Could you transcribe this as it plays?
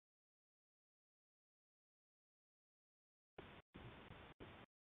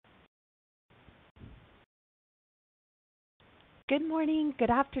Good morning, good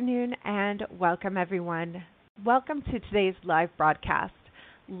afternoon, and welcome everyone. Welcome to today's live broadcast,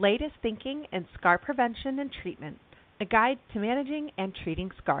 Latest Thinking in Scar Prevention and Treatment, a guide to managing and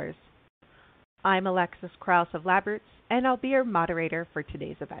treating scars. I'm Alexis Krause of LabRoots, and I'll be your moderator for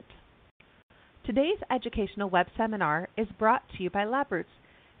today's event. Today's educational web seminar is brought to you by LabRoots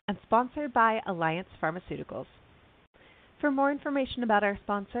and sponsored by Alliance Pharmaceuticals. For more information about our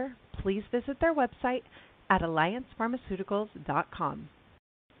sponsor, please visit their website at alliancepharmaceuticals.com.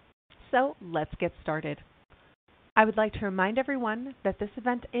 So let's get started. I would like to remind everyone that this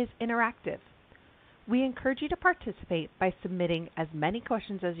event is interactive. We encourage you to participate by submitting as many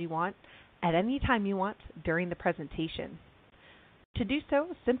questions as you want at any time you want during the presentation. To do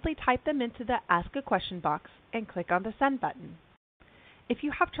so, simply type them into the Ask a Question box and click on the Send button. If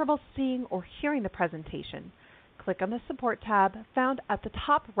you have trouble seeing or hearing the presentation, click on the Support tab found at the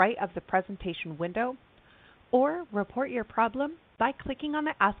top right of the presentation window, or report your problem by clicking on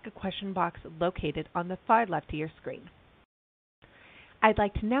the Ask a Question box located on the far left of your screen. I'd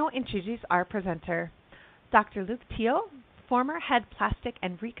like to now introduce our presenter, Dr. Luc Téot, former head Plastic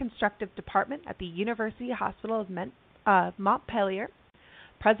and Reconstructive Department at the University Hospital Montpellier,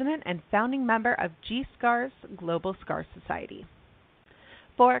 president and founding member of G-SCAR's Global Scar Society.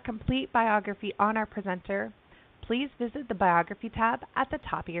 For a complete biography on our presenter, please visit the Biography tab at the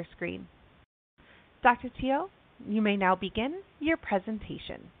top of your screen. Dr. Téot, you may now begin your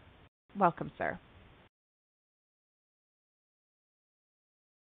presentation. Welcome, sir.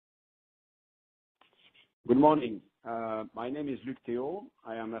 Good morning. My name is Luc Téot.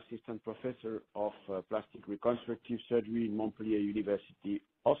 I am assistant professor of plastic reconstructive surgery in Montpellier University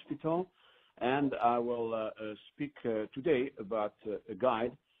Hospital, and I will speak today about a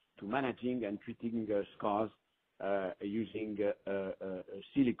guide to managing and treating scars using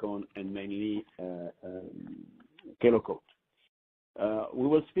silicone and mainly keloid. We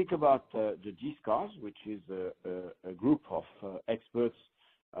will speak about the G-SCARs, which is a group of experts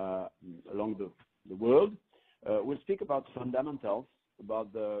along the world. We'll speak about fundamentals,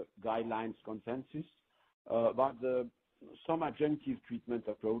 about the guidelines consensus, about some adjunctive treatment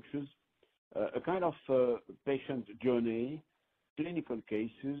approaches, a kind of patient journey, clinical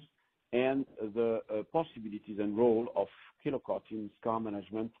cases, and the possibilities and role of keloid in scar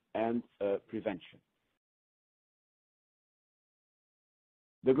management and prevention.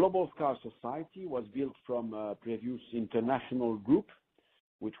 The Global Scar Society was built from a previous international group,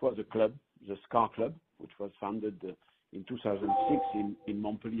 which was a club, the SCAR Club, which was founded in 2006 in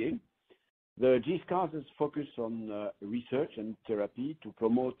Montpellier. The G-SCARs is focused on research and therapy to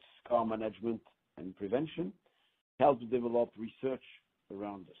promote scar management and prevention, help develop research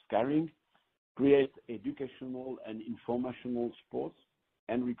around scarring, create educational and informational supports,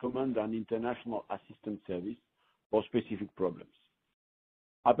 and recommend an international assistance service for specific problems.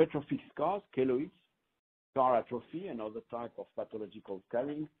 Hypertrophic scars, keloids, scar atrophy, and other types of pathological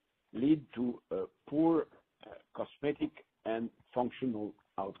scarring lead to poor cosmetic and functional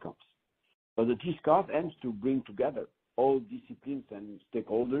outcomes. So the G-SCARs aims to bring together all disciplines and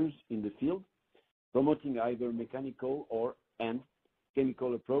stakeholders in the field, promoting either mechanical and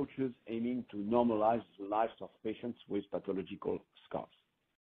chemical approaches aiming to normalize the lives of patients with pathological scars.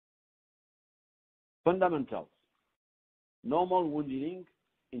 Fundamentals. Normal wound healing,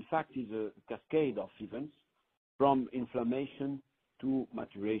 in fact, is a cascade of events from inflammation to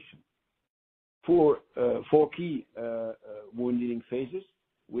maturation. Four key wound healing phases,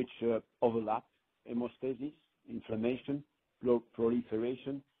 which overlap: hemostasis, inflammation,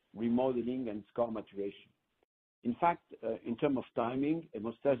 proliferation, remodeling, and scar maturation. In fact, in terms of timing,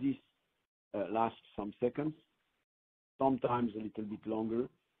 hemostasis lasts some seconds, sometimes a little bit longer,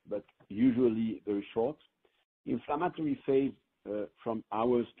 but usually very short. Inflammatory phase from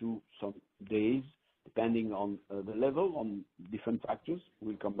hours to some days, depending on the level, on different factors.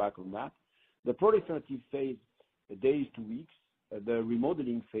 We'll come back on that. The proliferative phase, days to weeks. The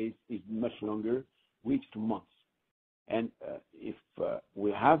remodeling phase is much longer, weeks to months. And if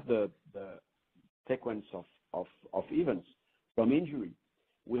we have the sequence of events from injury,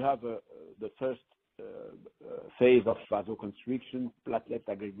 we have the first phase of vasoconstriction, platelet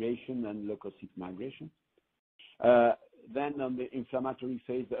aggregation, and leukocyte migration. Then on the inflammatory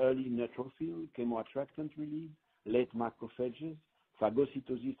phase, the early neutrophil, chemoattractant release, late macrophages,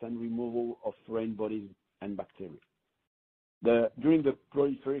 phagocytosis, and removal of foreign bodies and bacteria. During the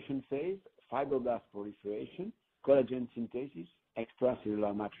proliferation phase, fibroblast proliferation, collagen synthesis,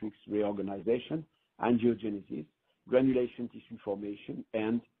 extracellular matrix reorganization, angiogenesis, granulation tissue formation,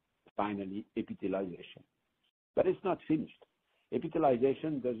 and finally epithelialization. But it's not finished.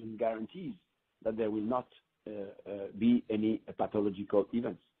 Epithelialization doesn't guarantee that there will not be any pathological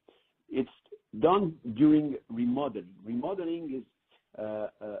events. It's done during remodeling. Remodeling is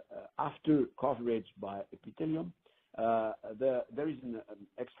after coverage by epithelium. There is an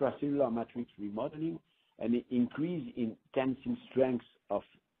extracellular matrix remodeling and an increase in tensile strength of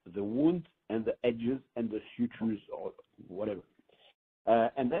the wound and the edges and the sutures or whatever.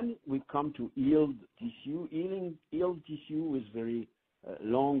 And then we come to healed tissue. Healed tissue is very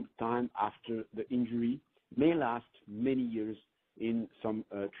long time after the injury, may last many years in some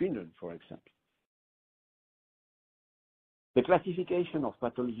children, for example. The classification of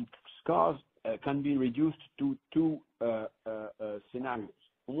pathological scars can be reduced to two scenarios.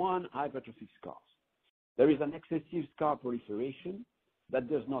 One, hypertrophic scars. There is an excessive scar proliferation that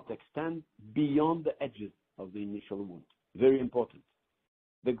does not extend beyond the edges of the initial wound. Very important.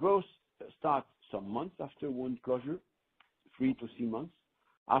 The growth starts some months after wound closure, 3 to 6 months,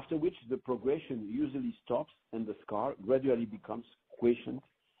 after which the progression usually stops and the scar gradually becomes quiescent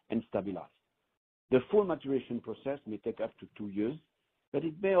and stabilized. The full maturation process may take up to 2 years, but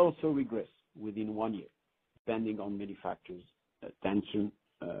it may also regress within 1 year, depending on many factors, tension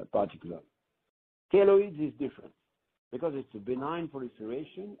particularly. Keloids is different because it's a benign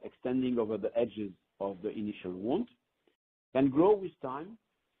proliferation extending over the edges of the initial wound, can grow with time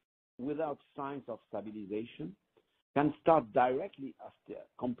without signs of stabilization, can start directly after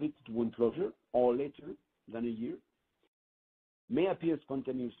completed wound closure or later than a year, may appear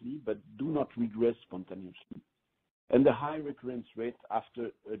spontaneously but do not regress spontaneously, and the high recurrence rate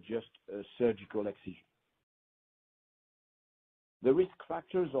after just a surgical excision. The risk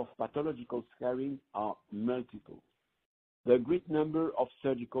factors of pathological scarring are multiple. The great number of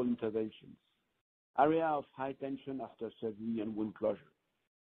surgical interventions, area of high tension after surgery and wound closure,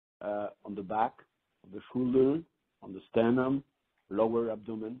 on the back, of the shoulder, on the sternum, lower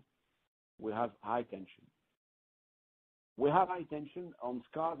abdomen, we have high tension. We have high tension on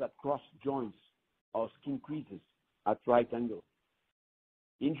scars that cross joints or skin creases at right angle.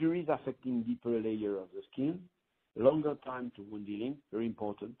 Injuries affecting deeper layer of the skin, longer time to wound healing, very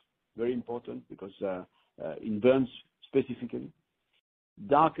important because in burns specifically.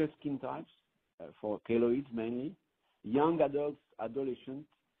 Darker skin types for keloids mainly. Young adults, adolescents,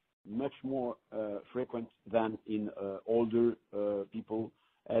 much more frequent than in older people,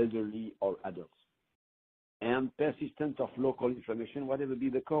 elderly or adults. And persistence of local inflammation, whatever be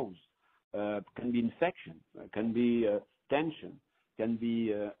the cause. Can be infection, can be tension, can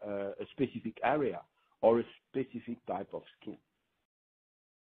be a specific area or a specific type of skin.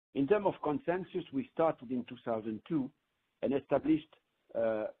 In terms of consensus, we started in 2002 and established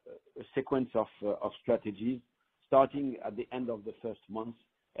a sequence of strategies starting at the end of the first month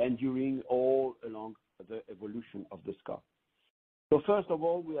and during all along the evolution of the scar. So first of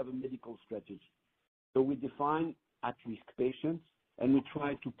all, we have a medical strategy. So we define at-risk patients and we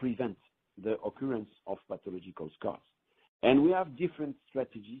try to prevent the occurrence of pathological scars. And we have different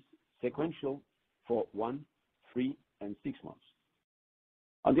strategies, sequential for 1, 3, and 6 months.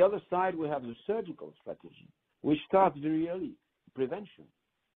 On the other side, we have the surgical strategy, which starts very early, prevention.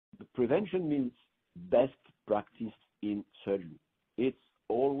 The prevention means best practice in surgery. It's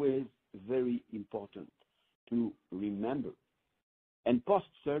always very important to remember. And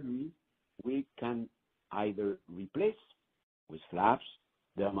post-surgery, we can either replace with flaps,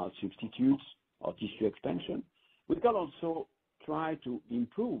 dermal substitutes, or tissue expansion. We can also try to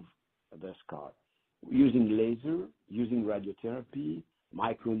improve the scar using laser, using radiotherapy,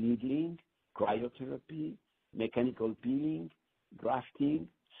 microneedling, cryotherapy, mechanical peeling, grafting,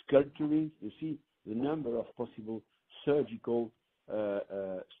 sculpturing. You see the number of possible surgical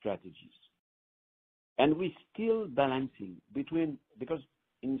strategies. And we're still balancing between, because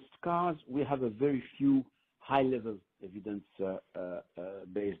in scars we have a very few high-level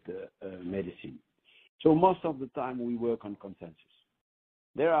evidence-based medicine. So most of the time we work on consensus.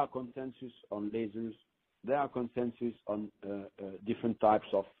 There are consensus on lasers. There are consensus on different types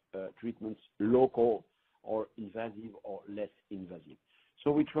of treatments, local or invasive or less invasive.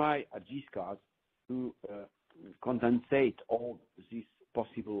 So we try at G-SCARS to condensate all these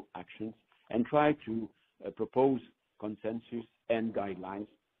possible actions and try to propose consensus and guidelines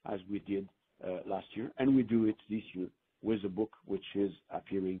as we did last year, and we do it this year with a book which is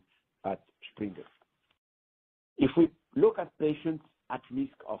appearing at Springer. If we look at patients at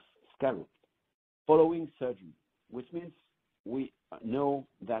risk of scarring following surgery, which means we know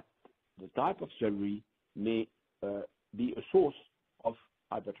that the type of surgery may be a source of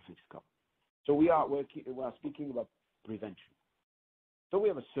hypertrophic scar. So we are speaking about prevention. So we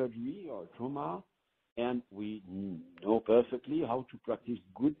have a surgery or a trauma, and we know perfectly how to practice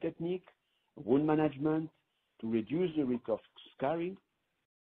good technique, wound management, to reduce the risk of scarring,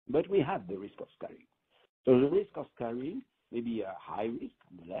 but we have the risk of scarring. So the risk of scarring may be a high risk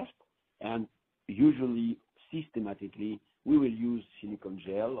on the left, and usually, systematically, we will use silicone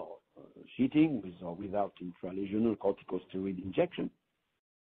gel or sheeting with or without intralesional corticosteroid injection.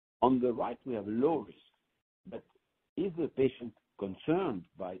 On the right, we have low risk, but is the patient concerned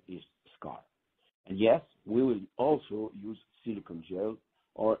by his scar? And yes, we will also use silicone gel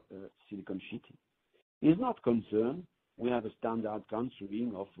or silicone sheeting. Is not concerned, we have a standard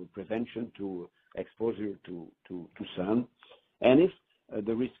counseling of prevention to exposure to sun, and if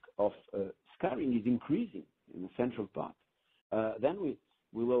the risk of scarring is increasing in the central part, then we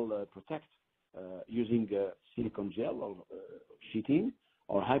will protect using silicone gel or sheeting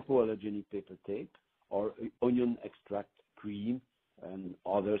or hypoallergenic paper tape or onion extract cream and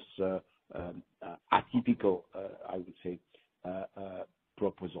others atypical, I would say,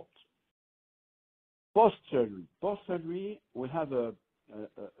 proposals. Post-surgery, we have a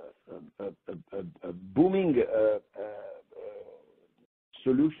booming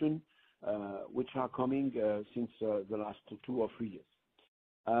solution which are coming since the last 2 or 3 years.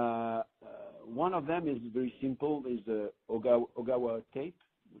 One of them is very simple, is Ogawa tape,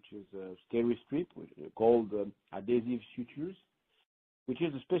 which is a steri-strip, called adhesive sutures, which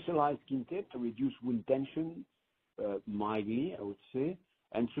is a specialized skin tape to reduce wound tension mildly, I would say,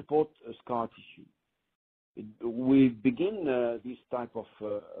 and support scar tissue. We begin this type of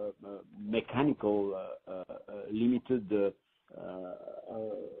mechanical limited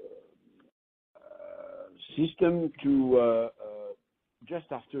system to just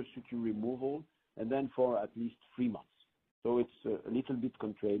after suture removal, and then for at least 3 months. So it's a little bit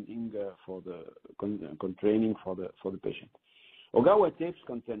contraining for the patient. Ogawa tapes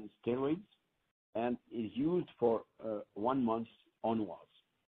contain steroids and is used for 1 month onwards.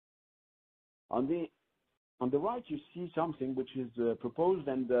 On the right, you see something which is proposed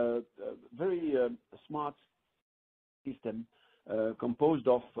and very smart system composed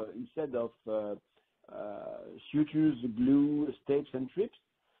of instead of sutures, glue, tapes, and strips.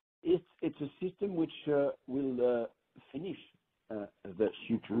 It's a system which will finish the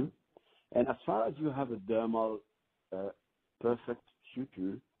suture, and as far as you have a dermal perfect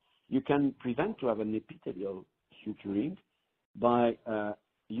suture, you can prevent to have an epithelial suturing by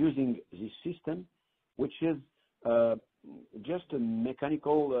using this system, which is just a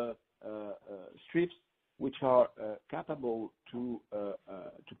mechanical strips which are capable to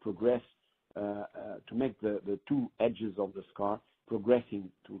progress, to make the 2 edges of the scar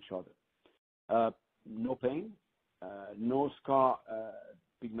progressing to each other. No pain, no scar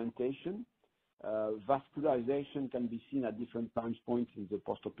pigmentation. Vascularization can be seen at different time points in the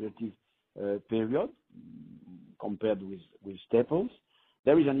postoperative period compared with staples.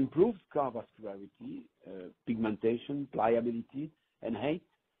 There is an improved scar vascularity, pigmentation, pliability, and height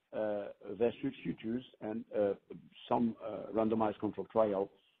versus sutures, and some randomized control trials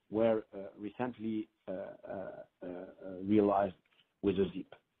were recently realized with a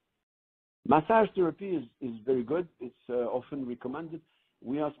zip. Massage therapy is very good. It's often recommended.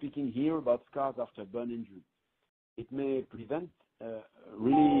 We are speaking here about scars after burn injury. It may prevent,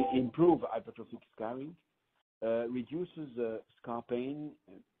 really improve hypertrophic scarring, reduces scar pain,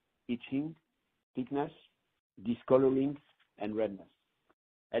 itching, thickness, discoloring, and redness.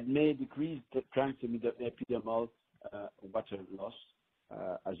 It may decrease the transepidermal water loss,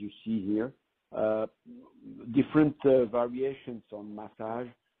 as you see here. Different variations on massage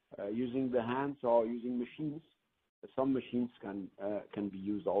using the hands or using machines. Some machines can be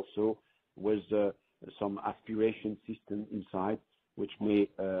used also with some aspiration system inside, which may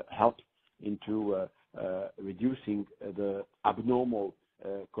help into reducing the abnormal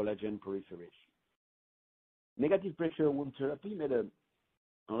collagen proliferation. Negative pressure wound therapy made a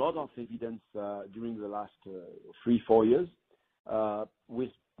lot of evidence during the last 3-4 years with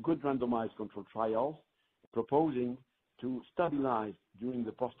good randomized control trials proposing to stabilize during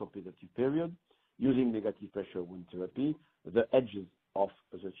the postoperative period using negative pressure wound therapy the edges of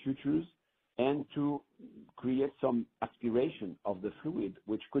the sutures and to create some aspiration of the fluid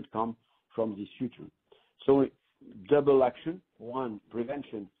which could come from the suture. So double action: 1,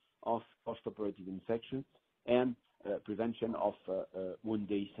 prevention of postoperative infection, and prevention of wound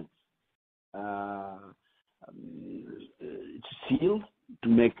dehiscence. It's sealed to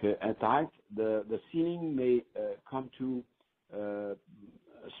make tight. The sealing may come to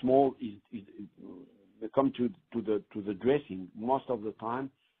small. Come to the dressing. Most of the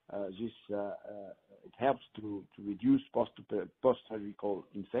time, this it helps to reduce post-surgical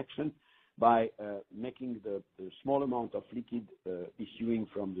infection by making the small amount of liquid issuing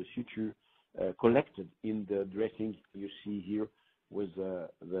from the suture collected in the dressing you see here with the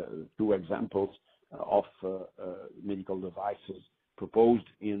two examples of medical devices proposed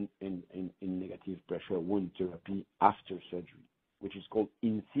in negative pressure wound therapy after surgery, which is called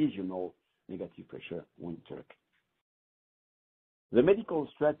incisional negative pressure wound therapy. The medical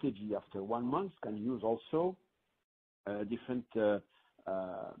strategy after 1 month can use also different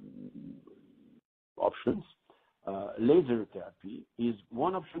options. Laser therapy is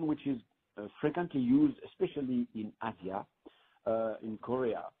one option which is frequently used, especially in Asia, in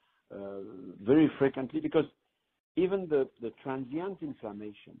Korea, very frequently, because even the transient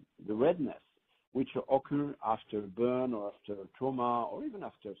inflammation, the redness, which occur after burn or after trauma or even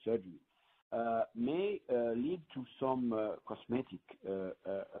after surgery, may lead to some cosmetic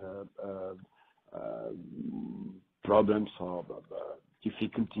problems or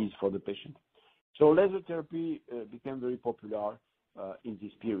difficulties for the patient. So laser therapy became very popular in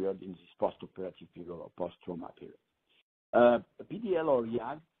this period, in this post-operative period or post-trauma period. PDL or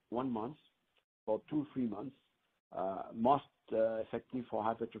YAG, 1 month or 2-3 months, most effective for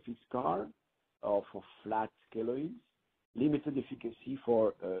hypertrophic scar or for flat keloids, limited efficacy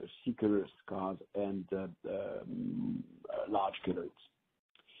for thicker scars and large keloids.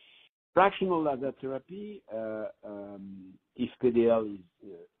 Fractional laser therapy, if PDL is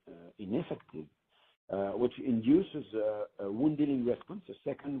ineffective, which induces a wound healing response, a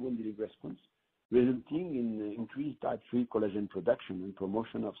second wound healing response, resulting in increased type 3 collagen production and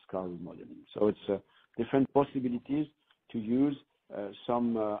promotion of scar remodeling. So it's different possibilities to use.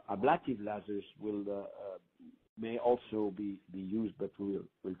 Some ablative lasers may also be used, but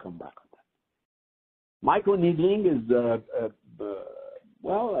we'll come back on that. Microneedling is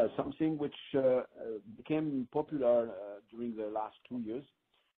something which became popular during the last 2 years.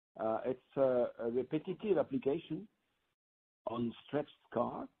 It's a repetitive application on stretched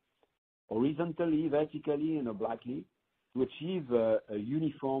scar, horizontally, vertically, and obliquely, to achieve a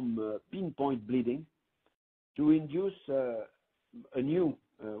uniform pinpoint bleeding to induce a new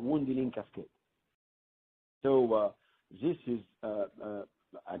wound healing cascade. So this is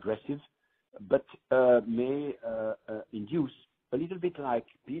aggressive, but may induce, a little bit like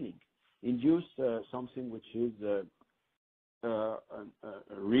peeling, induce something which is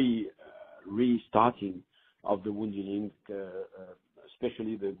restarting of the wound healing,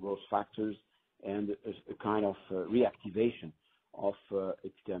 especially the growth factors, and a kind of reactivation of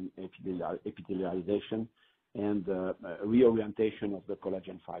epithelialization and reorientation of the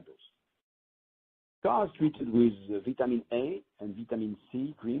collagen fibers. Scars treated with vitamin A and vitamin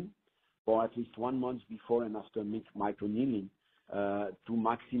C cream for at least 1 month before and after microneedling to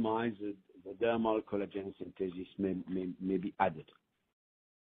maximize the dermal collagen synthesis may be added.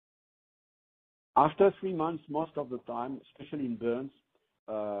 After 3 months, most of the time, especially in burns,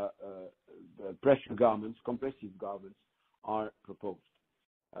 pressure garments, compressive garments are proposed.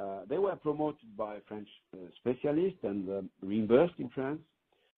 They were promoted by French specialists and reimbursed in France.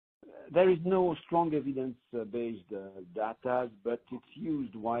 There is no strong evidence-based data, but it's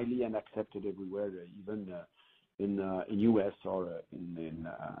used widely and accepted everywhere, even in US or in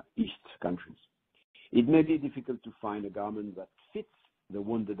East countries. It may be difficult to find a garment that fits the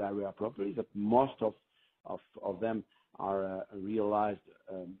wounded area properly, but most of them are realized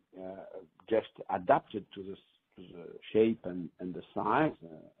just adapted to the shape and the size.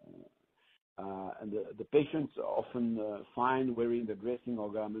 And the patients often find wearing the dressing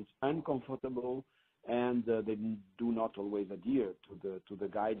or garments uncomfortable, and they do not always adhere to the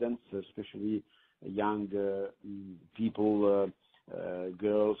guidance, especially young people,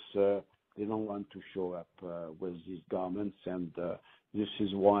 girls. They don't want to show up with these garments, and this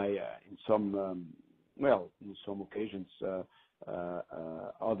is why in some occasions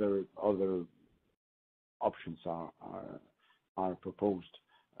other options are proposed,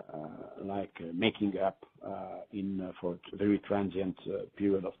 like making up for a very transient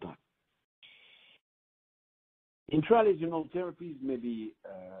period of time. Intralesional therapies maybe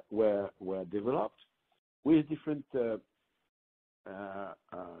were developed with different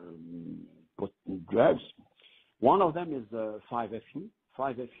drugs. One of them is 5-FU.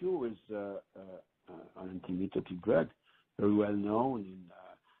 5-FU is an antimitotic drug, very well known in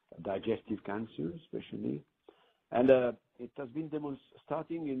digestive cancer, especially, and it has been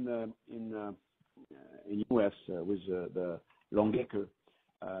starting in US with the Longacre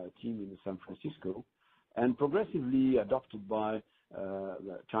team in San Francisco, and progressively adopted by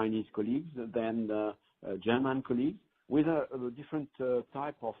Chinese colleagues, then German colleagues, with a different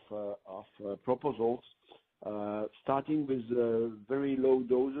type of proposals, starting with very low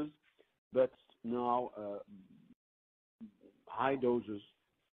doses, but now high doses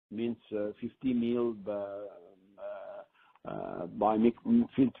means 50 mil by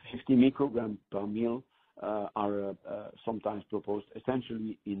 50 microgram per mil are sometimes proposed,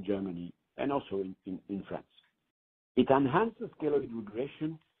 essentially in Germany and also in France. It enhances keloid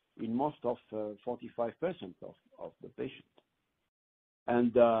regression in most of 45% of the patient.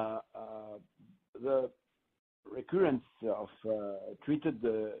 And the recurrence of treated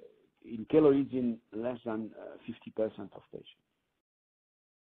in keloids in less than 50% of patients.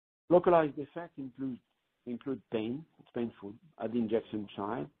 Localized effects include pain, it's painful, at the injection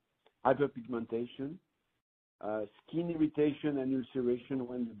site, hyperpigmentation, skin irritation and ulceration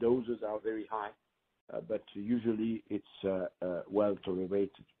when the doses are very high, but usually it's well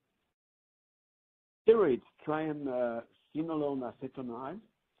tolerated. Steroids, triamcinolone acetonide,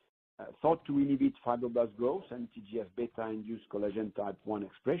 thought to inhibit fibroblast growth and TGF-beta induced collagen type 1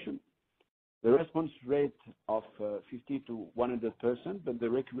 expression. The response rate of 50 to 100%, but the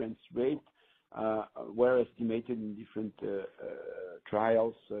recurrence rate were estimated in different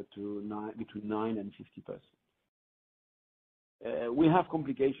trials to between 9 and 50%. We have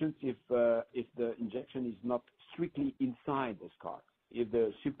complications if the injection is not strictly inside the scar. If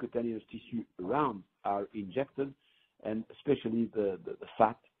the subcutaneous tissue around are injected, and especially the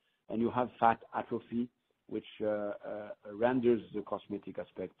fat, and you have fat atrophy, which renders the cosmetic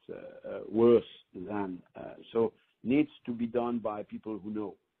aspects worse than, so needs to be done by people who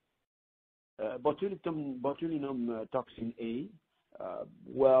know. Botulinum toxin A,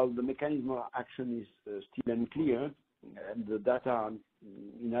 well, the mechanism of action is still unclear, and the data are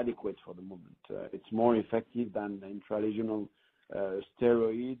inadequate for the moment. It's more effective than intralesional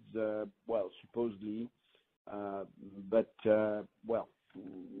steroids, well, supposedly, but, well,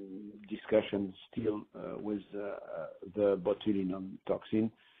 discussion still with the botulinum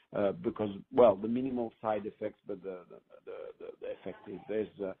toxin because, well, the minimal side effects, but the effect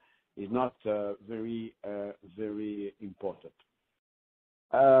is not very important.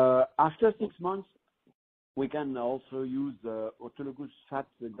 After 6 months, we can also use autologous fat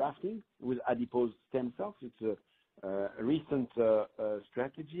grafting with adipose stem cells. It's a recent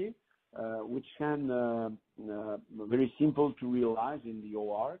strategy which can very simple to realize in the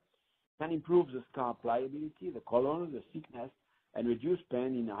OR, can improve the scar pliability, the color, the thickness, and reduce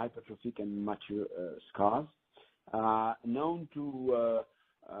pain in hypertrophic and mature scars. Known to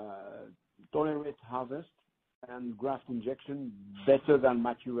tolerate harvest and graft injection better than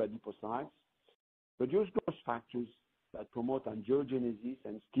mature adipocytes. Produce growth factors that promote angiogenesis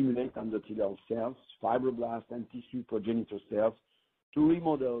and stimulate endothelial cells, fibroblasts, and tissue progenitor cells to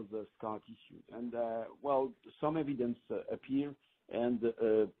remodel the scar tissue. And, well, some evidence appear, and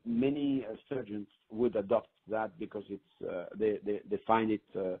many surgeons would adopt that because it's they find it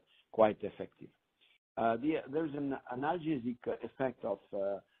quite effective. There's an analgesic effect of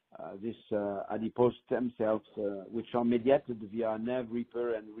this adipose stem cells, which are mediated via nerve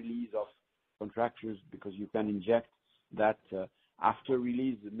repair and release of contractures, because you can inject that after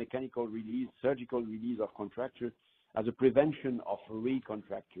release, mechanical release, surgical release of contracture as a prevention of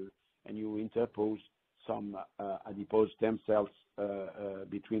recontracture, and you interpose some adipose stem cells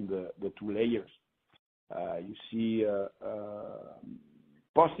between the two layers. You see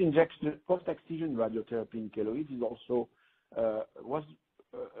post-excision radiotherapy in keloids is also was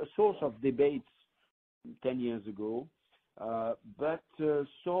a source of debates 10 years ago, but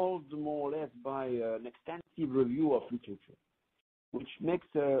solved more or less by an extensive review of literature, which makes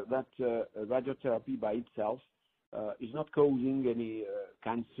that radiotherapy by itself is not causing any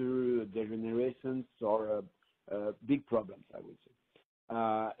cancer, degenerations, or big problems, I would say.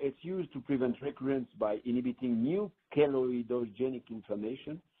 It's used to prevent recurrence by inhibiting new keloidogenic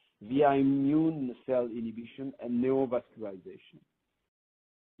inflammation via immune cell inhibition and neovascularization.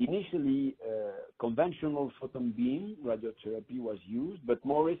 Initially, conventional photon beam radiotherapy was used, but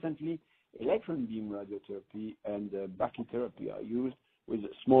more recently, electron beam radiotherapy and brachytherapy are used with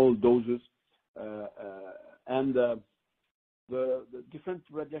small doses, and the different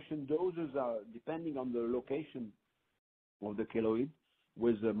radiation doses are depending on the location of the keloid,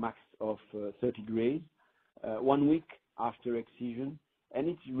 with a max of 30 grays, 1 week after excision, and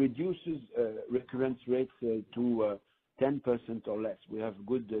it reduces recurrence rates to 10% or less. We have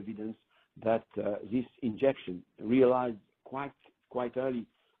good evidence that this injection, realized quite early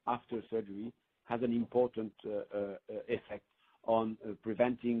after surgery, has an important effect on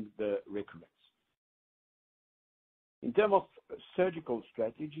preventing the recurrence. In terms of surgical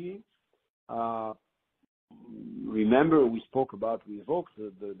strategy, remember we evoked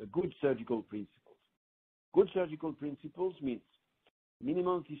the good surgical principles. Good surgical principles means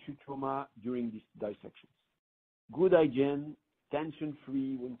minimal tissue trauma during these dissections, good hygiene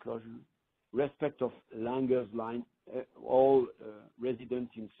tension-free wound closure, respect of Langer's line. All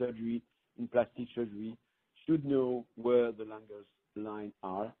residents in surgery, in plastic surgery, should know where the Langer's line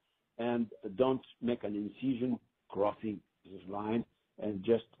are, and don't make an incision crossing this line, and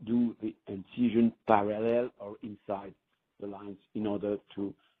just do the incision parallel or inside the lines in order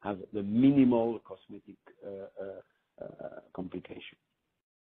to have the minimal cosmetic complication.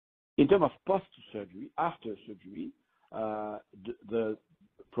 In terms of post-surgery, after surgery, the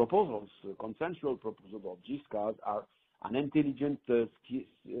proposals, consensual proposals of G-scars are an intelligent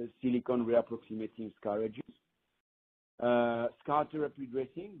silicone reapproximating scar edges, scar therapy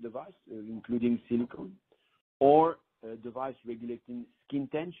dressing device, including silicone, or a device regulating skin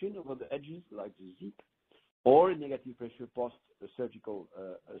tension over the edges, like the zip, or negative pressure post-surgical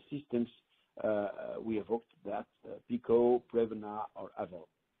systems. We evoked that Pico, Prevena, or Avel.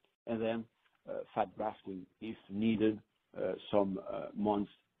 And then fat grafting if needed some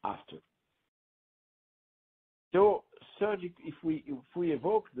months after. So if we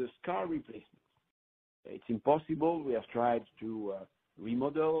evoke the scar replacement, it's impossible. We have tried to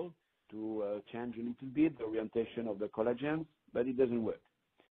remodel, to change a little bit the orientation of the collagen, but it doesn't work.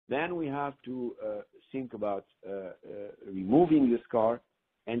 Then we have to think about removing the scar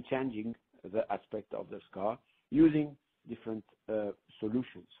and changing the aspect of the scar using different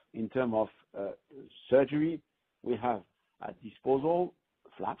solutions. In terms of surgery, we have at disposal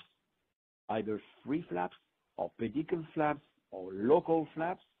flaps, either free flaps or pedicle flaps or local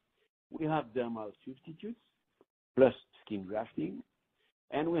flaps. We have dermal substitutes plus skin grafting,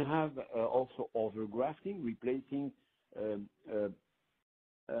 and we have also overgrafting, replacing an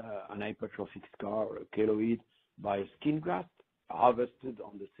hypertrophic scar or a keloid by a skin graft harvested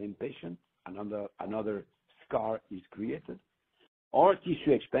on the same patient. Another scar is created, or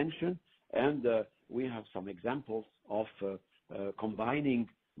tissue expansion, and we have some examples of combining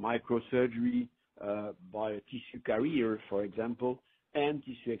microsurgery by a tissue carrier, for example, and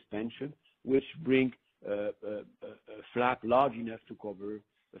tissue expansion, which bring a flap large enough to cover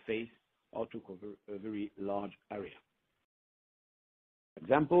the face or to cover a very large area.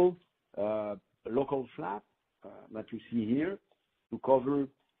 Example, a local flap that you see here to cover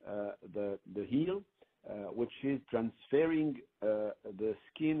the heel, which is transferring the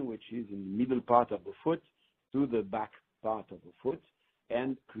skin, which is in the middle part of the foot, to the back part of the foot,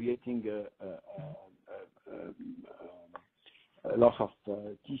 and creating a loss of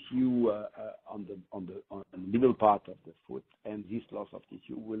tissue on the middle part of the foot, and this loss of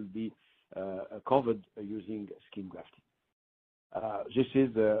tissue will be covered using skin grafting. This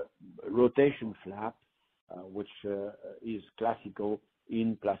is a rotation flap, which is classical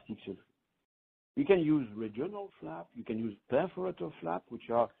in plastic surgery. You can use regional flap, you can use perforator flap, which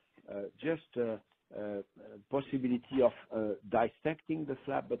are just possibility of dissecting the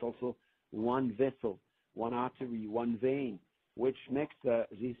flap, but also one vessel, one artery, one vein, which makes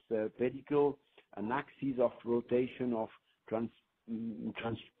this pedicle an axis of rotation, of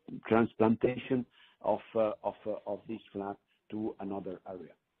transplantation of this flap to another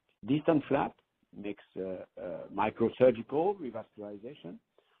area. Distant flap makes microsurgical revascularization,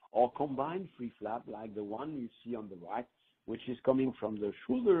 or combined free flap like the one you see on the right, which is coming from the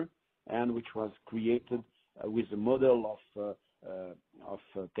shoulder and which was created with a model of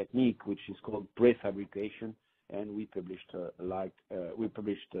technique which is called prefabrication, and we published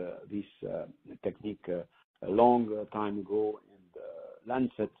this technique a long time ago in the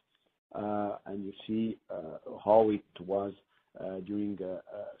Lancet, and you see how it was during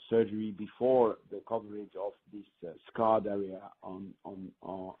surgery before the coverage of this scarred area on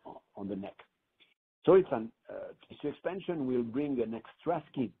the neck. So it's an tissue expansion will bring an extra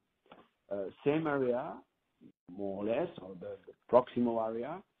skin, same area, more or less, or the proximal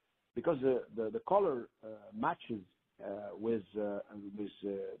area, because the color matches with the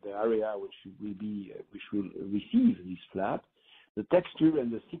area which will receive this flap. The texture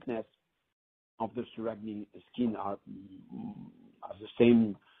and the thickness of the surrounding skin are the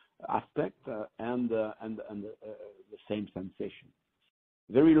same aspect and the same sensation.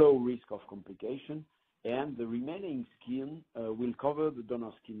 Very low risk of complication, and the remaining skin will cover the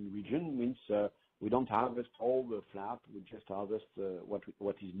donor skin region. Means we don't harvest all the flap, we just harvest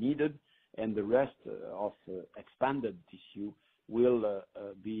what is needed, and the rest of expanded tissue will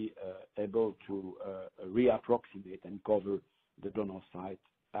be able to reapproximate and cover the donor site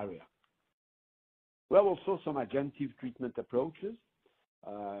area. We have also some adjunctive treatment approaches,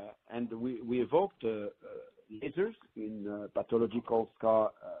 and we evoked lasers in pathological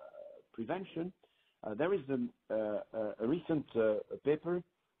scar prevention. There is a recent paper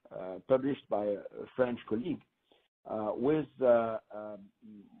published by a French colleague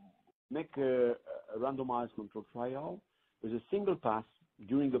make a randomized control trial with a single pass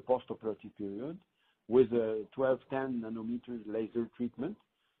during the postoperative period with a 1210 nanometers laser treatment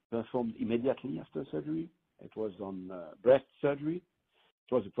performed immediately after surgery. It was on breast surgery.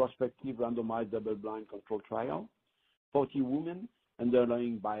 It was a prospective randomized double-blind control trial. 40 women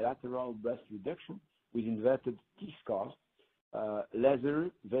undergoing bilateral breast reduction with inverted T-scars, laser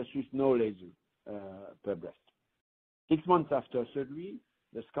versus no laser per breast. 6 months after surgery,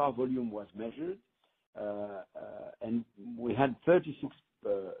 the scar volume was measured, and we had 36.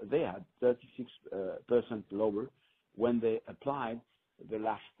 They had 36% lower when they applied the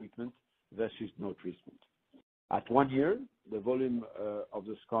lash treatment versus no treatment. At 1 year, the volume of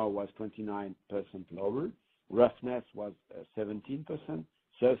the scar was 29% lower. Roughness was 17%.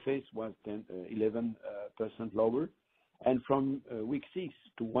 Surface was 11% lower. And from week 6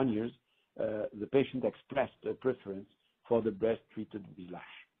 to 1 year, the patient expressed a preference for the breast treated with lash.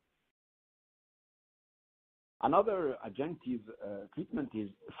 Another adjunctive treatment is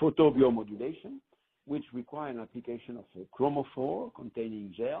photobiomodulation, which requires an application of a chromophore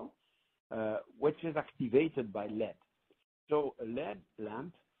containing gel, which is activated by LED. So a LED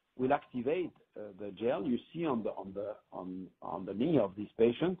lamp will activate the gel. You see on the knee of this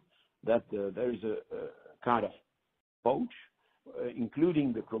patient that there is a kind of pouch,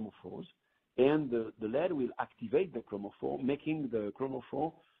 including the chromophores, and the LED will activate the chromophore, making the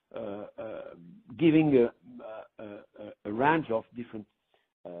chromophore giving a range of different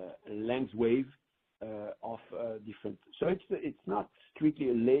length wave of different. So it's not strictly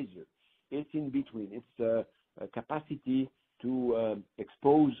a laser. It's in between. It's a capacity to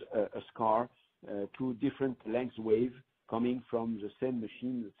expose a scar to different length wave coming from the same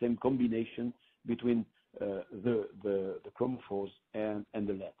machine, the same combination between the chromophores and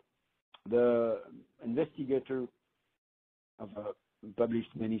the LED. The investigator have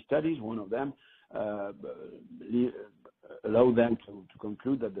published many studies. One of them allowed them to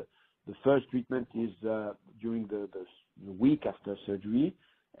conclude that the first treatment is during the week after surgery,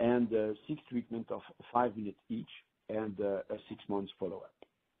 and 6 treatments of 5 minutes each, and a 6 months follow-up.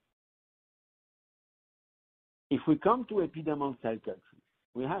 If we come to epidermal cell culture,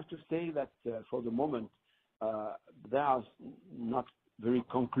 we have to say that for the moment there are not very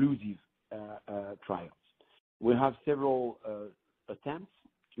conclusive trials. We have several attempts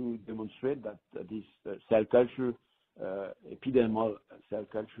to demonstrate that this cell culture, epidermal cell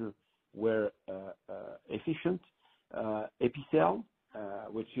culture, were efficient. Epicell,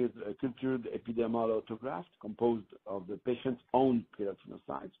 which is a cultured epidermal autograft composed of the patient's own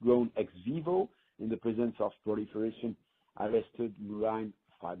keratinocytes grown ex vivo in the presence of proliferation arrested murine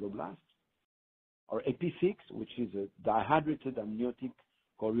fibroblasts. Or Epifix, which is a dehydrated amniotic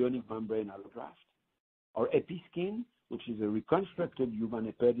chorionic membrane allograft. Or Episkin, which is a reconstructed human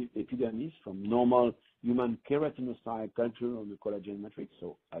epidermis from normal human keratinocyte culture on the collagen matrix,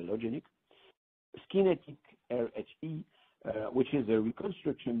 so allogenic. Skinetic RHE, which is a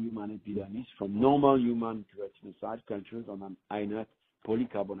reconstruction human epidermis from normal human keratinocyte cultures on an inert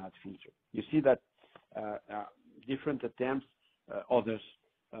polycarbonate filter. You see that different attempts, others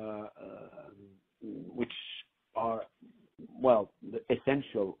which are, well, the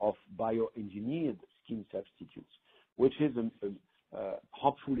essential of bioengineered skin substitutes, which is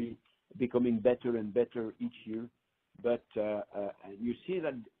hopefully becoming better and better each year. But you see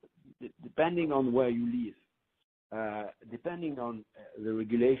that depending on where you live, depending on the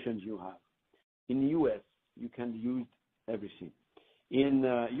regulations you have, in the US, you can use everything. In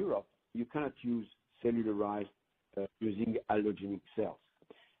Europe, you cannot use cellularized using allogenic cells.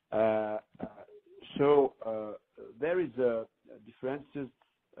 So there is differences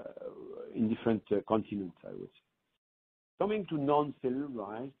in different continents, I would say. Coming to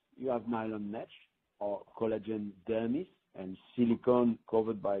non-cellularized, you have nylon mesh or collagen dermis and silicone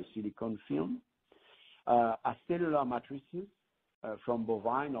covered by silicone film. Acellular matrices from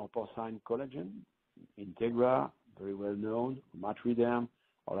bovine or porcine collagen, Integra, very well known, Matriderm,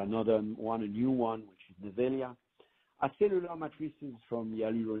 or another one, a new one, which is Nevelia. Acellular matrices from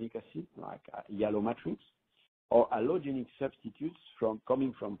hyaluronic acid, like Yellow Matrix, or allogenic substitutes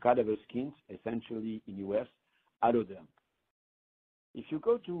coming from cadaver skins, essentially in US, Alloderm. If you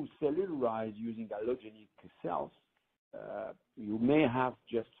go to cellularize using allogenic cells, you may have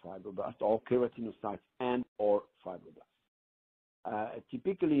just fibroblasts or keratinocytes and or fibroblasts.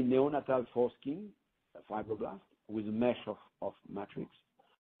 Typically neonatal foreskin fibroblast with a mesh of matrix,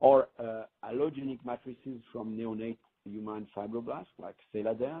 or allogenic matrices from neonate human fibroblasts like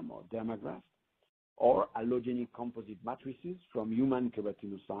Celaderm or Dermagraft, or allogenic composite matrices from human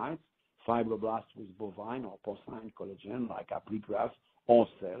keratinocytes fibroblasts with bovine or porcine collagen like apligrafts or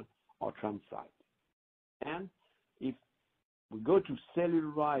cell or transcyte. And if we go to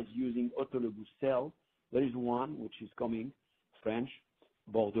cellularize using autologous cells, there is one which is coming, French,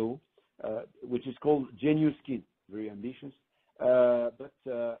 Bordeaux, which is called Genius Skin, very ambitious, but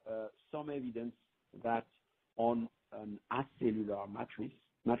some evidence that on an acellular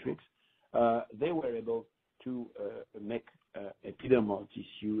matrix, they were able to make epidermal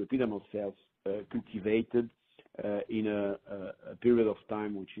tissue, epidermal cells cultivated in a period of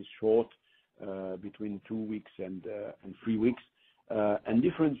time which is short, between 2 weeks and 3 weeks, and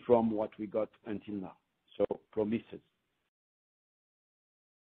different from what we got until now. So promises.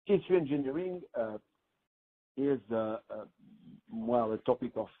 Tissue engineering is well, a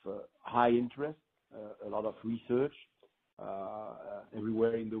topic of high interest, a lot of research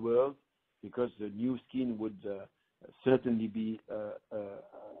everywhere in the world, because the new skin would certainly be a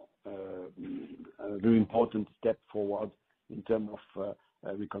very important step forward in terms of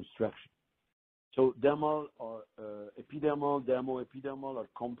reconstruction. So dermal or epidermal, dermo-epidermal or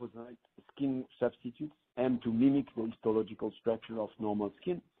composite skin substitutes aim to mimic the histological structure of normal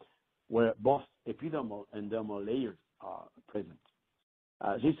skin, where both epidermal and dermal layers are present.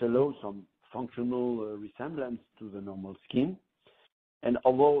 This allows some functional resemblance to the normal skin. And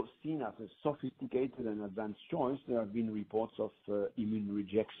although seen as a sophisticated and advanced choice, there have been reports of immune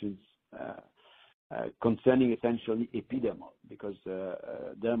rejections concerning essentially epidermal, because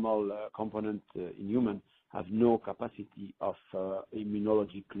dermal component in human have no capacity of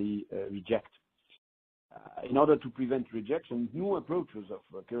immunologically reject. In order to prevent rejection, new approaches of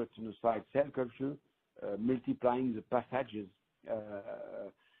keratinocyte cell culture, multiplying the passages,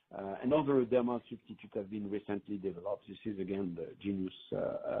 and other dermal substitutes have been recently developed. This is again the Genius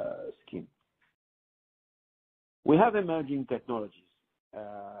skin. We have emerging technologies,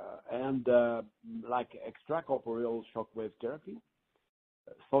 and like extracorporeal shockwave therapy,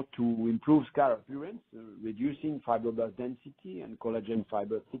 thought to improve scar appearance, reducing fibroblast density and collagen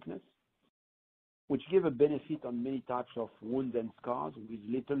fiber thickness, which give a benefit on many types of wounds and scars with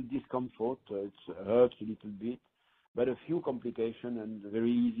little discomfort. It hurts a little bit, but a few complications and very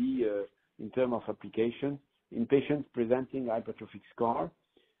easy in terms of application. In patients presenting hypertrophic scar,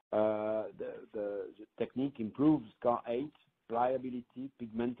 the technique improves scar height, pliability,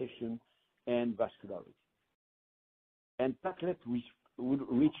 pigmentation, and vascularity. And platelet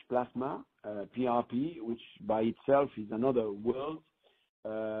rich plasma, PRP, which by itself is another world,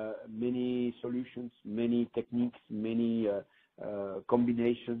 many solutions, many techniques, many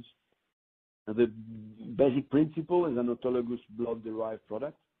combinations. The basic principle is an autologous blood-derived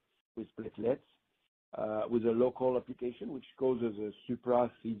product with platelets, with a local application which causes a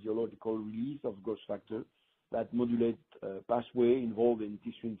supraphysiological release of growth factor that modulate pathway involved in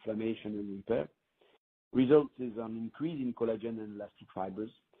tissue inflammation and repair. Result is an increase in collagen and elastic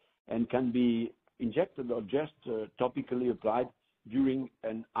fibers, and can be injected or just topically applied during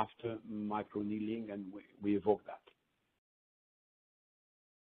and after microneedling, and we evoke that.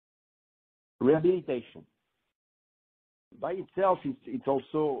 Rehabilitation. By itself, it's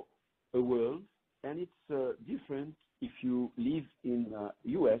also a world, and it's different if you live in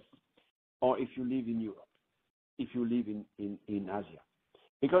US or if you live in Europe, if you live in Asia.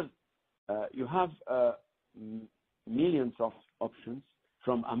 Because you have millions of options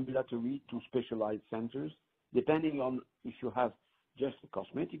from ambulatory to specialized centers, depending on if you have just a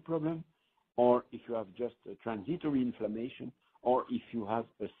cosmetic problem, or if you have just a transitory inflammation, or if you have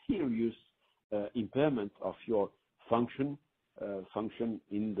a serious impairment of your function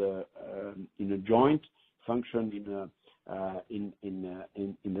in a joint, function in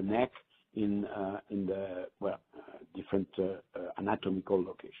the neck, in the different anatomical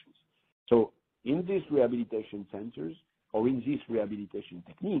locations. So in these rehabilitation centers or in these rehabilitation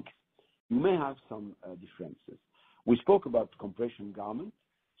techniques, you may have some differences. We spoke about compression garments.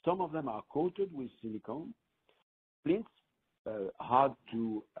 Some of them are coated with silicone. Splints, hard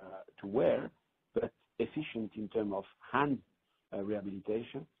to wear, but efficient in terms of hand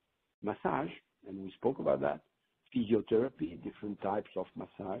rehabilitation. Massage, and we spoke about that. Physiotherapy, different types of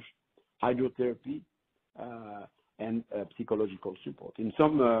massage. Hydrotherapy, and psychological support. In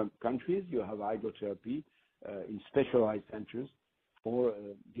some countries, you have hydrotherapy in specialized centers for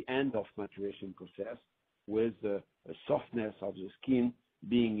the end of maturation process, with a softness of the skin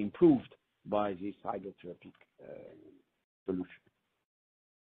being improved by this hydrotherapeutic solution.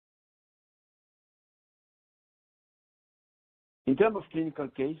 In terms of clinical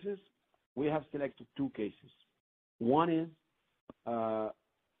cases, we have selected 2 cases. One is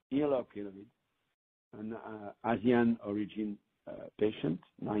keloid, an Asian origin patient,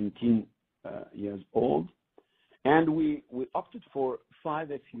 19 years old, and we opted for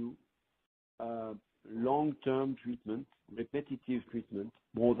 5FU long-term treatment, repetitive treatment,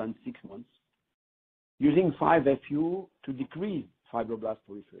 more than 6 months, using 5FU to decrease fibroblast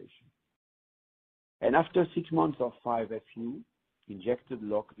proliferation. And after 6 months of 5FU, injected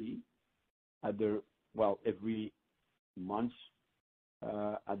locally every month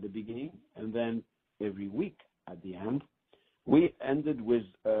at the beginning, and then every week at the end, we ended with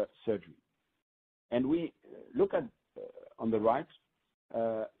surgery. And we look at, on the right,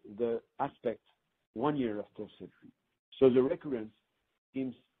 the aspect 1 year after surgery. So the recurrence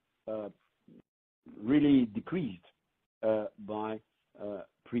seems really decreased by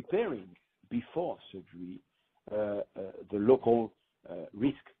preparing before surgery the local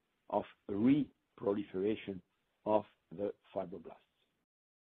risk of re-proliferation of the fibroblasts.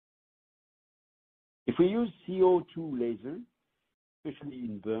 If we use CO2 laser, especially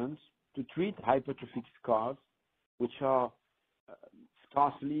in burns, to treat hypertrophic scars, which are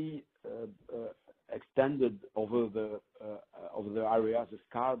sparsely extended over the area, the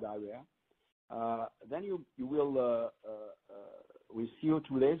scarred area, then you will, with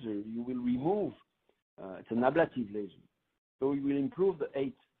CO2 laser, you will remove, it's an ablative laser, so you will improve the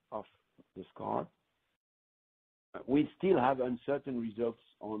height of the scar. We still have uncertain results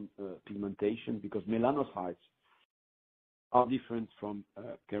on pigmentation because melanocytes are different from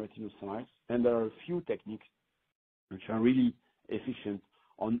keratinocytes, and there are a few techniques which are really efficient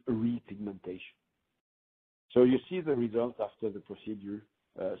on repigmentation. So you see the results after the procedure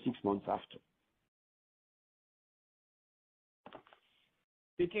 6 months after.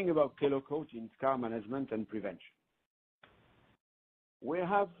 Speaking about keloid in scar management and prevention, we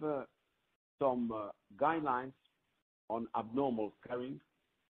have some guidelines on abnormal scarring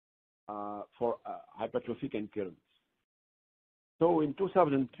for hypertrophic and keloids. So in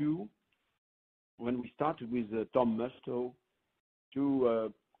 2002, when we started with Tom Musto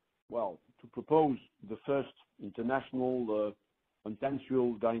to propose the first international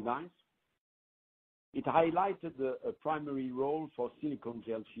consensual guidelines, it highlighted a primary role for silicone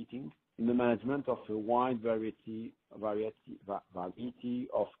gel sheeting in the management of a wide variety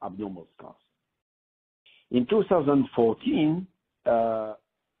of abnormal scars. In 2014,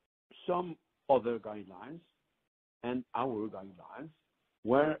 some other guidelines and our guidelines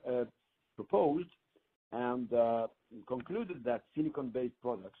were proposed and concluded that silicone-based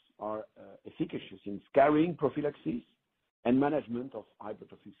products are efficacious in scarring prophylaxis and management of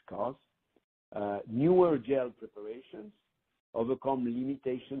hypertrophic scars. Newer gel preparations overcome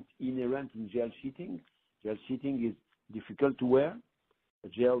limitations inherent in gel sheeting. Gel sheeting is difficult to wear. A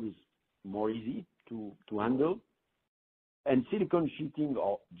gel is more easy to handle. And silicone sheeting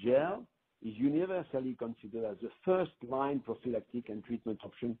or gel is universally considered as the first-line prophylactic and treatment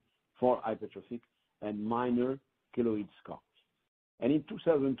option for hypertrophic and minor keloid scars. And in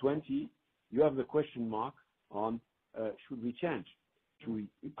 2020, you have the question mark on should we change? Should we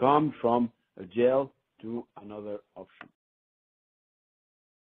come from a gel to another option?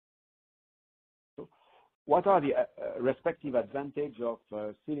 So what are the respective advantages of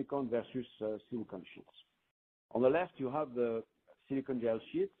silicone versus silicone sheets? On the left, you have the silicone gel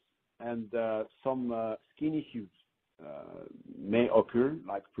sheets, and some skin issues may occur,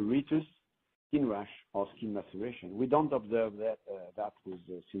 like pruritus, skin rash, or skin maceration. We don't observe that with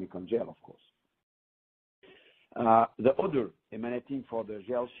silicone gel, of course. The odor emanating from the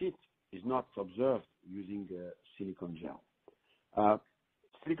gel sheet is not observed using silicone gel.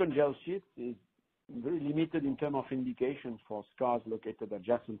 Silicone gel sheet is very limited in terms of indications for scars located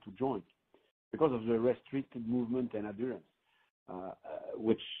adjacent to joint because of the restricted movement and adherence,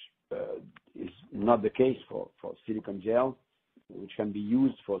 which is not the case for silicone gel, which can be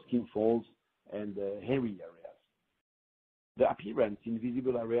used for skin folds and hairy areas. The appearance in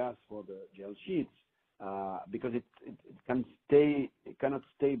visible areas for the gel sheets, because it cannot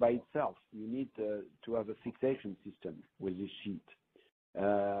stay by itself. You need to have a fixation system with this sheet.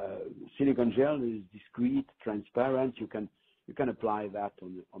 Silicone gel is discreet, transparent. You can apply that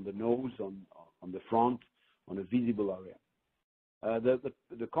on the nose, on the front, on a visible area.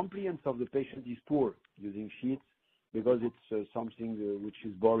 The compliance of the patient is poor using sheets because it's something which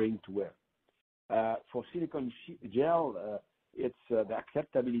is boring to wear. For silicone gel, the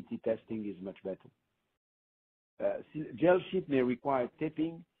acceptability testing is much better. Gel sheet may require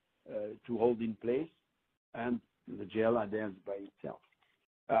taping to hold in place, and the gel adheres by itself.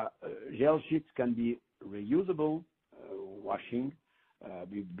 Gel sheets can be reusable, washing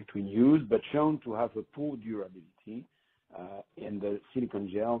between use, but shown to have a poor durability, and the silicone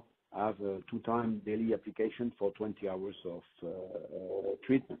gel have a 2-time daily application for 20 hours of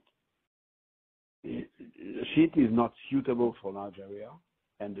treatment. The sheet is not suitable for large area,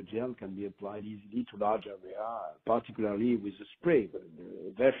 and the gel can be applied easily to large area, particularly with the spray, the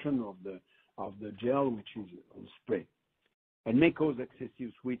version of the gel which is on spray, and may cause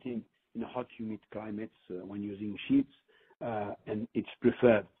excessive sweating in hot, humid climates when using sheets, and it's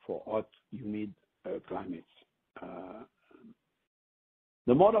preferred for hot, humid climates.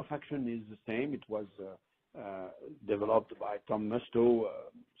 The mode of action is the same. It was developed by Tom Musto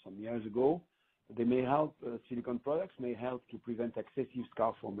some years ago. They may help, silicone products may help to prevent excessive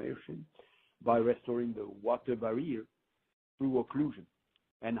scar formation by restoring the water barrier through occlusion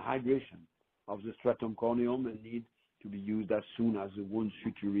and hydration of the stratum corneum, and need to be used as soon as the wound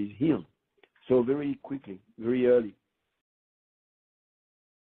suture is healed. So very quickly, very early.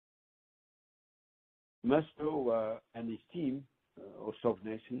 Musto and his team, also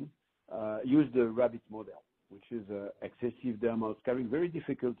Nason, used the rabbit model, which is excessive dermal scarring, very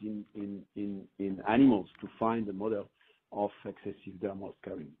difficult in animals to find a model of excessive dermal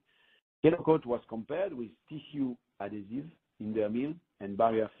scarring. Kelocoat was compared with tissue adhesive, Indermil, and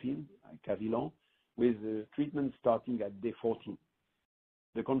barrier film, Cavilon, with treatment starting at day 14.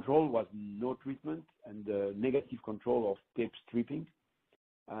 The control was no treatment and negative control of tape stripping.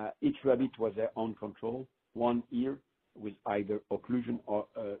 Each rabbit was their own control, one ear with either occlusion or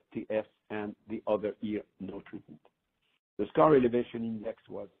TF, and the other ear no treatment. The scar elevation index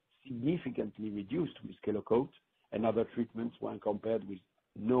was significantly reduced with Kelocoat and other treatments when compared with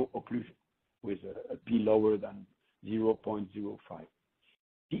no occlusion, with a P lower than 0.05.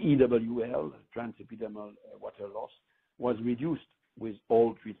 TEWL, transepidermal water loss, was reduced with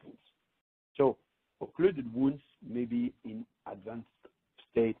all treatments. So occluded wounds may be in advanced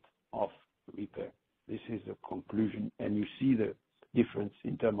state of repair. This is the conclusion, and you see the difference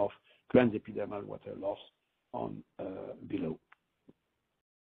in terms of transepidermal water loss on below.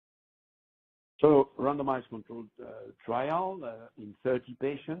 So randomized controlled trial in 30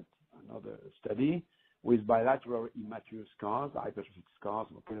 patients, another study with bilateral immature scars, hypertrophic scars,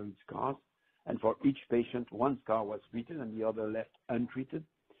 or keloid scars, and for each patient, one scar was treated and the other left untreated.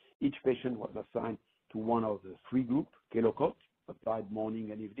 Each patient was assigned to one of the 3 groups: Kelocoat, applied morning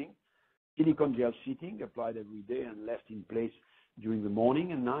and evening; silicone gel sheeting, applied every day and left in place during the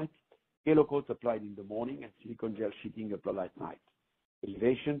morning and night; Kelocoat applied in the morning, and silicone gel sheeting applied at night.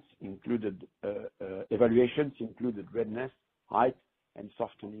 Evaluations included redness, height, and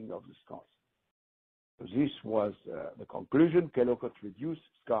softening of the scars. So this was the conclusion. Kelocoat reduced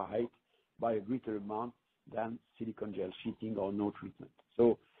scar height by a greater amount than silicone gel sheeting or no treatment.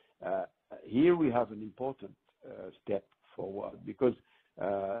 So here we have an important step forward, because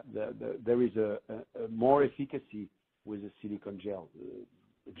there is a more efficacy with the silicone gel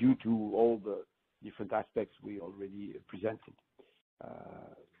due to all the different aspects we already presented.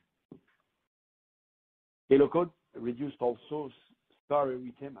 Kelocoat reduced also scar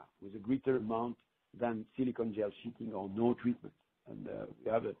erythema with a greater amount than silicone gel sheeting or no treatment. And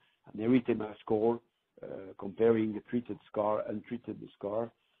we have an erythema score comparing the treated scar, untreated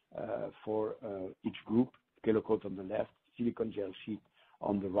scar for each group: Kelocoat on the left, silicone gel sheet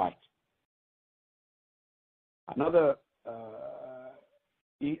on the right. Another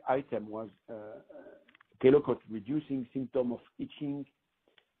item was Kelocoat reducing symptom of itching,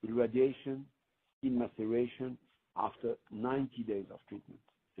 irradiation, skin maceration after 90 days of treatment.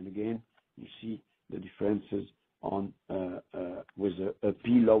 And again, you see the differences on with a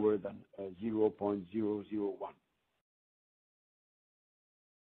P lower than 0.001.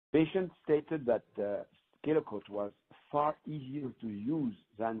 Patients stated that Kelocoat was far easier to use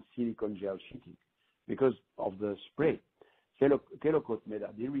than silicone gel sheeting because of the spray. Kelocoat made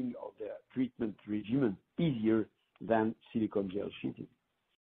adhering of the treatment regimen easier than silicone gel sheeting.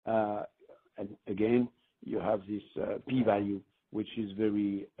 And again, you have this p-value, which is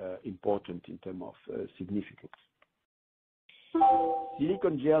very important in terms of significance.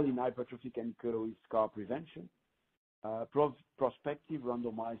 Silicone gel in hypertrophic and keloid scar prevention. Prospective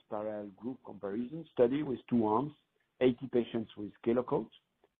randomized parallel group comparison study with 2 arms, 80 patients with Kelocoat,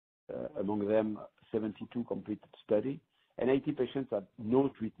 among them 72 completed study, and 80 patients had no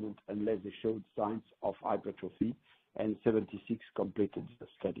treatment unless they showed signs of hypertrophy, and 76 completed the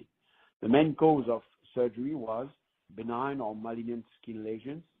study. The main cause of surgery was benign or malignant skin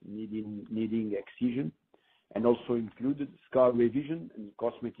lesions needing excision, and also included scar revision and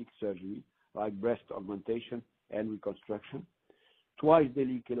cosmetic surgery like breast augmentation and reconstruction. Twice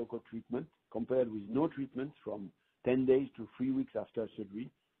daily Kelocoat treatment compared with no treatment from 10 days to 3 weeks after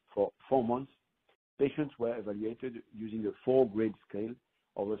surgery for 4 months. Patients were evaluated using a 4-grade scale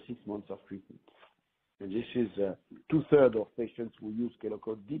over 6 months of treatment. And this is 2/3 of patients who use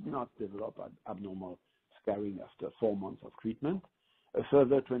kelocote did not develop abnormal scarring after 4 months of treatment. A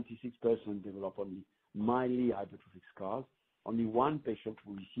further 26% develop only mildly hypertrophic scars. Only one patient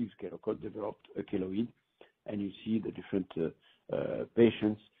who receives kelocote developed a keloid, and you see the different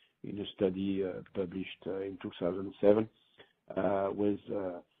patients in a study published in 2007 with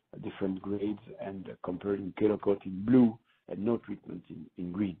different grades and comparing kelocote in blue and no treatment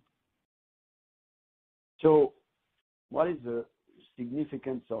in green. So what is the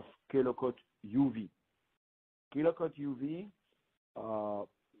significance of kelocote UV? Kelocote UV,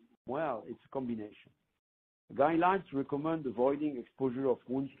 well, it's a combination. Guidelines recommend avoiding exposure of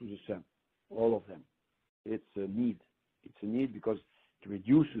wounds to the sun, all of them. It's a need. It's a need because it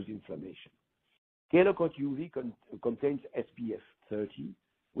reduces inflammation. Kelocote UV contains SPF 30,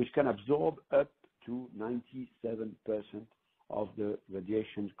 which can absorb up to 97% of the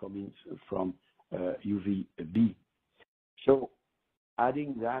radiation coming from UVB. So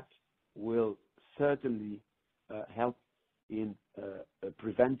adding that will certainly help in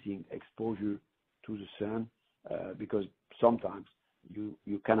preventing exposure to the sun because sometimes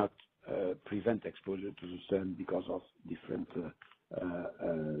you cannot prevent exposure to the sun because of different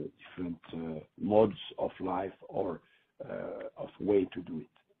modes of life or of way to do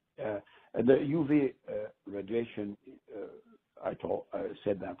it. The UV radiation, I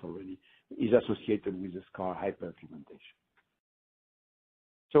said that already, is associated with the scar hyperpigmentation.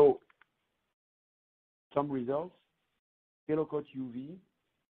 So some results, kelocote UV,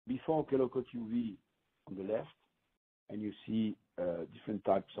 before kelocote UV on the left, and you see different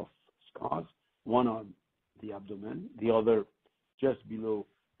types of scars, one on the abdomen, the other just below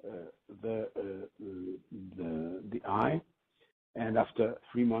the eye. And after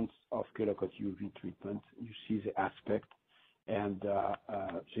 3 months of kelocote UV treatment, you see the aspect, and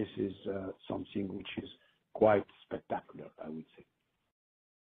this is something which is quite spectacular, I would say.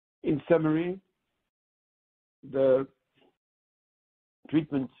 In summary, the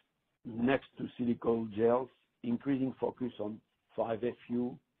treatment next to silicone gels, increasing focus on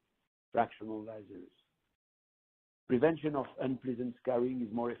 5-FU fractional lasers. Prevention of unpleasant scarring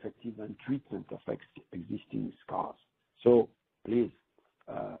is more effective than treatment of existing scars. So please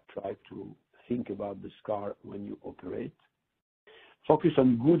try to think about the scar when you operate. Focus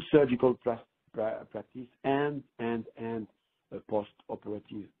on good surgical practice and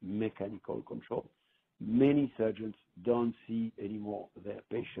post-operative mechanical control. Many surgeons don't see anymore their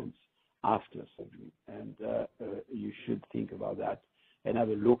patients after surgery, and you should think about that and have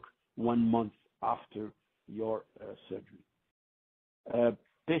a look 1 month after your surgery.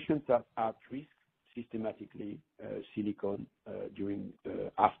 Patients are at risk systematically silicone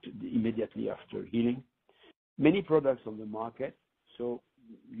immediately after healing. Many products on the market, so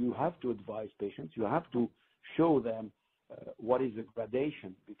you have to advise patients. You have to show them what is the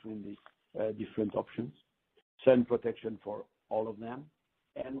gradation between these different options, sun protection for all of them,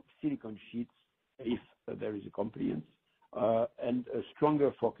 and silicone sheets if there is a compliance, and a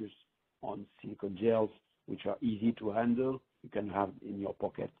stronger focus on silicone gels, which are easy to handle. You can have in your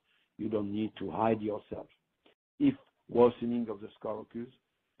pocket. You don't need to hide yourself. If worsening of the scar occurs,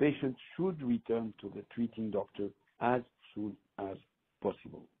 patients should return to the treating doctor as soon as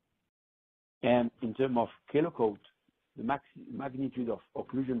possible. And in terms of kelocote, the magnitude of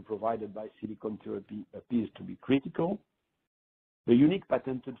occlusion provided by silicone therapy appears to be critical. The unique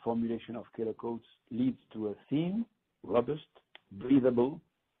patented formulation of kelocotes leads to a thin, robust, breathable,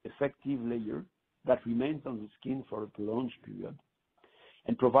 effective layer that remains on the skin for a prolonged period,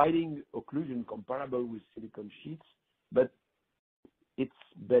 and providing occlusion comparable with silicone sheets, but it's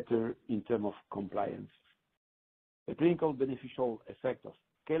better in terms of compliance. The clinical beneficial effect of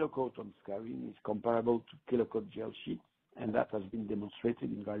kelocote on scarring is comparable to kelocote gel sheets, and that has been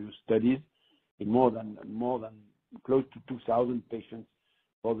demonstrated in various studies in more than close to 2,000 patients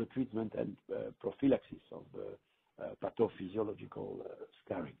for the treatment and prophylaxis of pathophysiological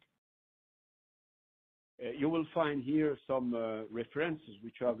scarring. You will find here some references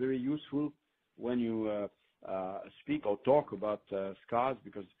which are very useful when you speak or talk about scars,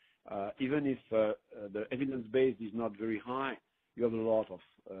 because even if the evidence base is not very high, you have a lot of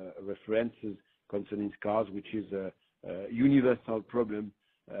references concerning scars, which is a universal problem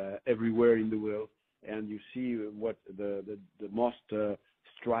everywhere in the world. And you see what the most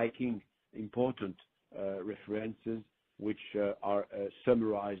striking, important references, which are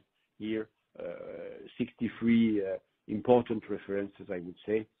summarized here, 63 important references, I would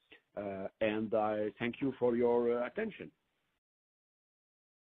say. And I thank you for your attention.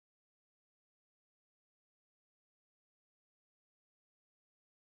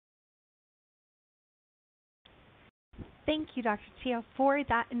 Thank you, Dr. Téot, for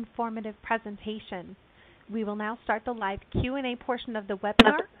that informative presentation. We will now start the live Q&A portion of the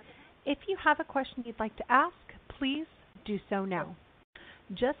webinar. If you have a question you'd like to ask, please do so now.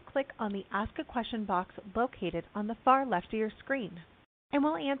 Just click on the Ask a Question box located on the far left of your screen, and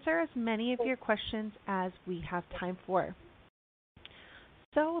we'll answer as many of your questions as we have time for.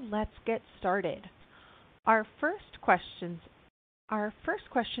 So let's get started. Our first question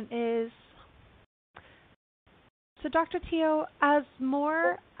is, so Dr. Téot, as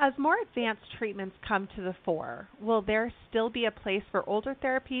more advanced treatments come to the fore, will there still be a place for older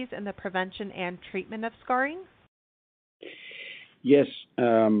therapies in the prevention and treatment of scarring? Yes,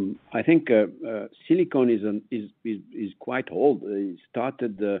 I think silicone is quite old. It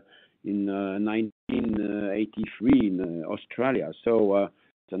started in 1983 in Australia, so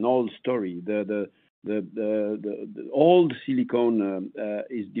it's an old story. The old silicone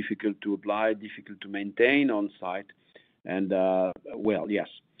is difficult to apply, difficult to maintain on site, and yes,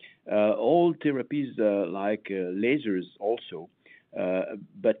 old therapies like lasers also.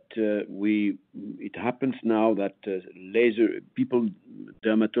 But it happens now that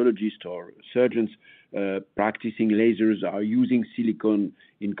dermatologists or surgeons practicing lasers are using silicone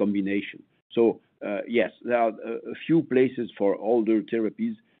in combination. So yes, there are a few places for older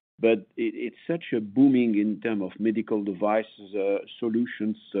therapies, but it's such a booming in terms of medical devices,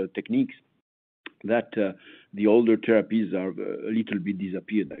 solutions, techniques, that the older therapies are a little bit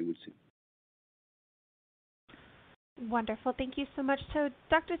disappeared, I would say. Wonderful. Thank you so much. So,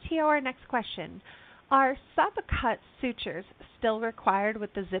 Dr. Téot, our next question. Are subcut sutures still required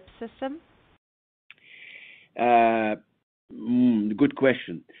with the ZIP system? Good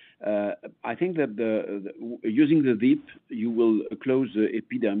question. I think that using the ZIP, you will close the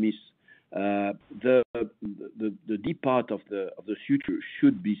epidermis. The deep part of the suture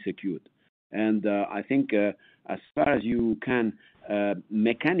should be secured. And I think as far as you can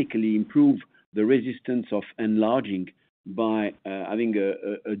mechanically improve the resistance of enlarging by having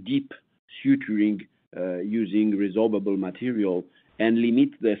a deep suturing using resorbable material and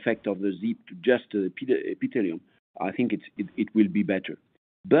limit the effect of the ZIP to just the epithelium, I think it will be better.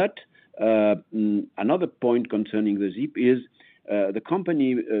 But another point concerning the ZIP is the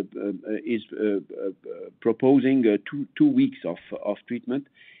company is proposing 2 weeks of treatment.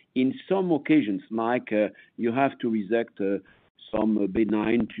 In some occasions, like you have to resect some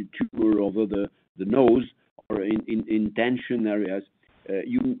benign tumor over the nose or in tension areas,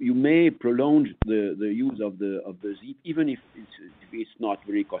 you may prolong the use of the ZIP, even if it's not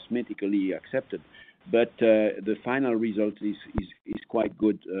very cosmetically accepted. But the final result is quite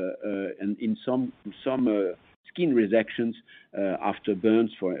good. And in some skin resections after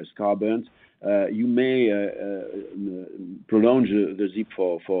burns, for scar burns, you may prolong the ZIP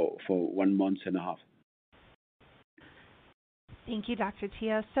for 1 month and a half. Thank you, Dr.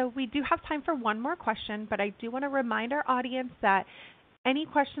 Téot. So we do have time for one more question, but I do want to remind our audience that any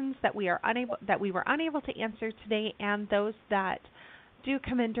questions that we were unable to answer today, and those that do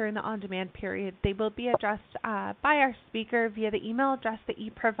come in during the on-demand period, they will be addressed by our speaker via the email address that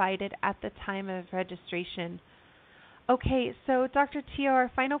you provided at the time of registration. Okay, so Dr. Téot, our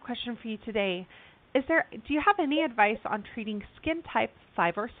final question for you today. Do you have any advice on treating skin type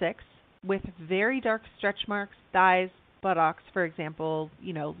 5 or 6 with very dark stretch marks, thighs, buttocks, for example,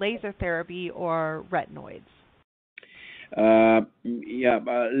 laser therapy or retinoids?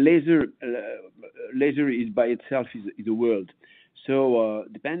 Laser is by itself is a world. So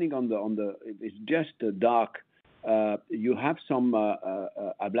depending on the it's just dark. You have some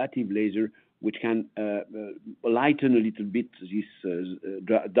ablative laser which can lighten a little bit these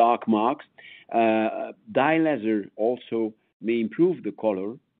dark marks. Dye laser also may improve the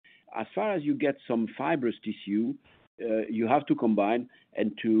color. As far as you get some fibrous tissue, you have to combine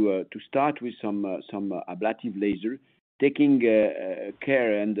and to start with some ablative laser, taking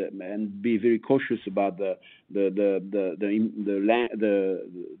care and be very cautious about the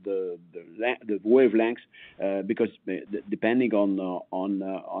wavelengths, because depending on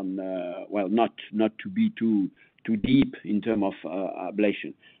not to be too deep in terms of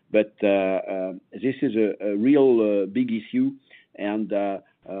ablation, but this is a real big issue, and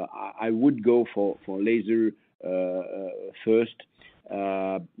I would go for laser first.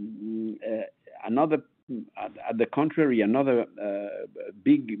 At the contrary, another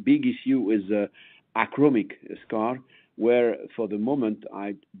big issue is achromic scar, where for the moment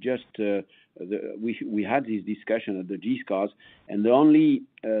I just we had this discussion at the G-Scars, and the only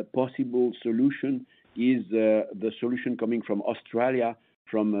possible solution is the solution coming from Australia,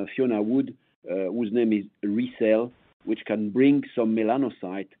 from Fiona Wood, whose name is ReCell, which can bring some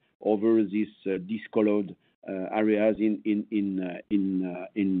melanocyte over this discolored areas in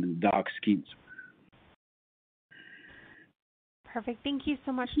dark skins. Perfect. Thank you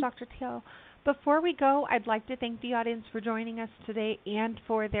so much, Dr. Téot. Before we go, I'd like to thank the audience for joining us today and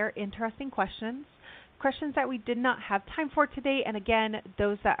for their interesting questions. Questions that we did not have time for today, and again,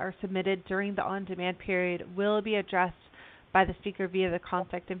 those that are submitted during the on-demand period will be addressed by the speaker via the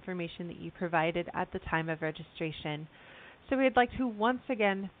contact information that you provided at the time of registration. So we'd like to once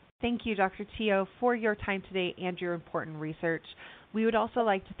again thank you, Dr. Téot, for your time today and your important research. We would also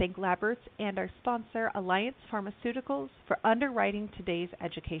like to thank LabRoots and our sponsor, Alliance Pharmaceuticals, for underwriting today's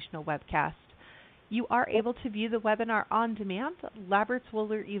educational webcast. You are able to view the webinar on demand. LabRoots will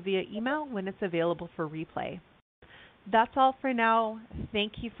alert you via email when it's available for replay. That's all for now.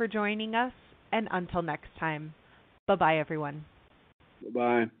 Thank you for joining us, and until next time. Bye-bye, everyone.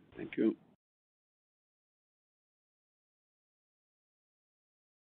 Bye-bye. Thank you.